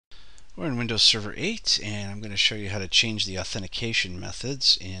We're in Windows Server 8, and I'm going to show you how to change the authentication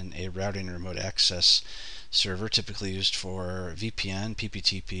methods in a routing and remote access server, typically used for VPN,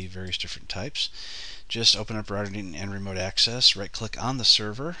 PPTP, various different types. Just open up routing and remote access, right-click on the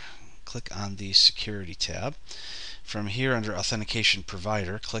server, click on the Security tab. From here, under Authentication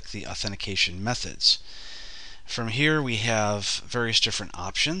Provider, click the Authentication Methods. From here, we have various different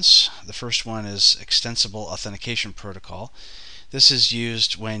options. The first one is Extensible Authentication Protocol. This is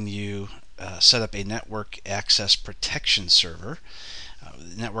used when you set up a network access protection server.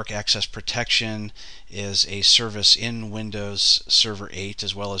 Network access protection is a service in Windows Server 8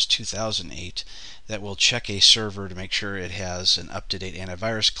 as well as 2008 that will check a server to make sure it has an up-to-date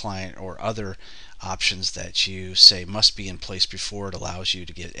antivirus client or other options that you say must be in place before it allows you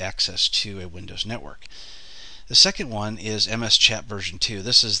to get access to a Windows network. The second one is MS Chat version 2.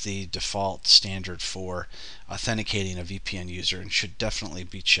 This is the default standard for authenticating a VPN user and should definitely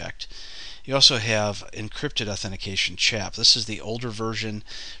be checked. You also have encrypted authentication CHAP. This is the older version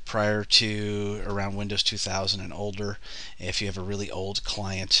prior to around Windows 2000 and older. If you have a really old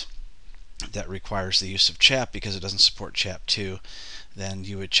client that requires the use of CHAP because it doesn't support CHAP 2, then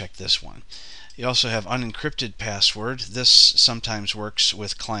you would check this one. You also have unencrypted password. This sometimes works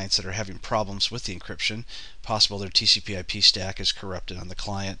with clients that are having problems with the encryption. Possible their TCP/IP stack is corrupted on the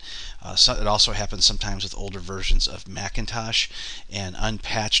client. It also happens sometimes with older versions of Macintosh and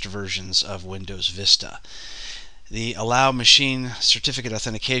unpatched versions of Windows Vista. The Allow Machine Certificate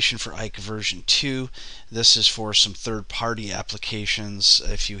Authentication for IKE version 2. This is for some third-party applications.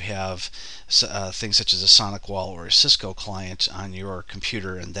 If you have things such as a SonicWall or a Cisco client on your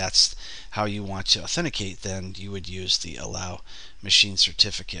computer and that's how you want to authenticate, then you would use the Allow Machine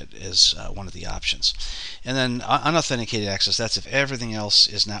Certificate as one of the options. And then unauthenticated access, that's if everything else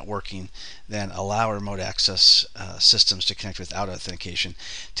is not working, then allow remote access systems to connect without authentication.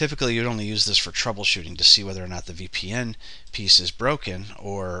 Typically you'd only use this for troubleshooting to see whether or not the VPN piece is broken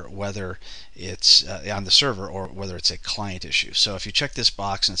or whether it's on the server or whether it's a client issue. So if you check this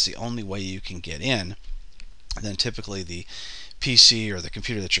box and it's the only way you can get in, then typically the PC or the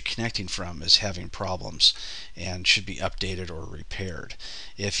computer that you're connecting from is having problems and should be updated or repaired.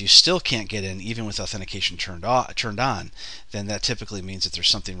 If you still can't get in even with authentication turned on, then that typically means that there's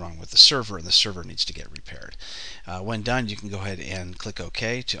something wrong with the server and the server needs to get repaired. When done, you can go ahead and click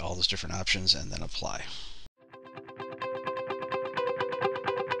OK to all those different options and then apply.